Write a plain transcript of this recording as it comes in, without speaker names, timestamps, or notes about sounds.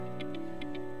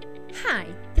Hi,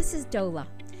 this is Dola.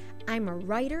 I'm a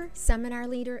writer, seminar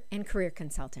leader, and career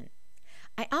consultant.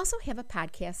 I also have a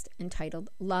podcast entitled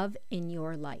Love in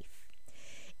Your Life.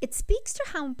 It speaks to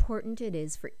how important it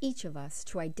is for each of us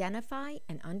to identify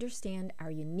and understand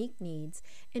our unique needs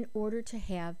in order to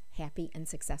have happy and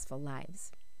successful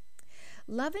lives.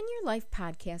 Love in Your Life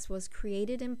podcast was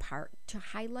created in part to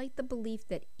highlight the belief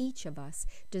that each of us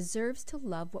deserves to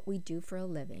love what we do for a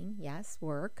living, yes,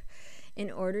 work,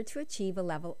 in order to achieve a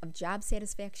level of job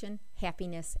satisfaction,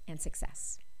 happiness, and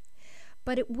success.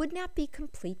 But it would not be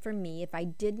complete for me if I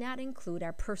did not include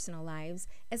our personal lives,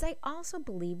 as I also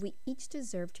believe we each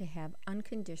deserve to have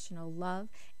unconditional love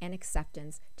and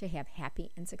acceptance to have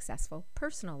happy and successful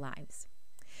personal lives.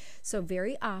 So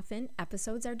very often,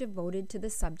 episodes are devoted to the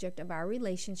subject of our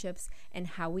relationships and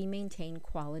how we maintain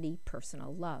quality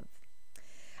personal love.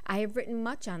 I have written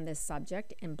much on this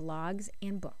subject in blogs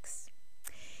and books.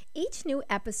 Each new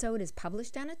episode is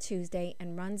published on a Tuesday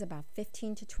and runs about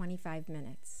 15 to 25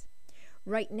 minutes.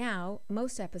 Right now,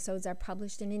 most episodes are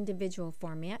published in individual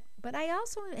format, but I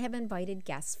also have invited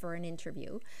guests for an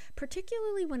interview,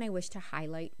 particularly when I wish to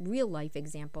highlight real-life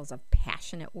examples of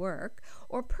passionate work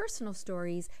or personal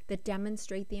stories that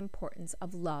demonstrate the importance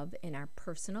of love in our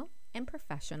personal and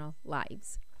professional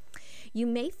lives. You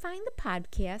may find the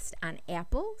podcast on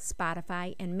Apple,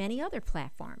 Spotify, and many other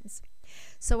platforms.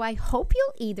 So I hope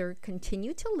you'll either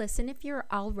continue to listen if you're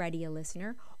already a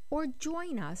listener, or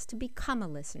join us to become a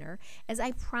listener, as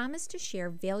I promise to share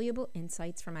valuable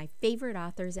insights from my favorite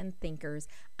authors and thinkers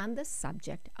on the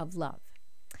subject of love.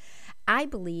 I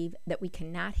believe that we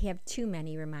cannot have too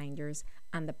many reminders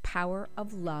on the power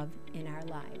of love in our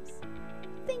lives.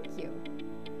 Thank you.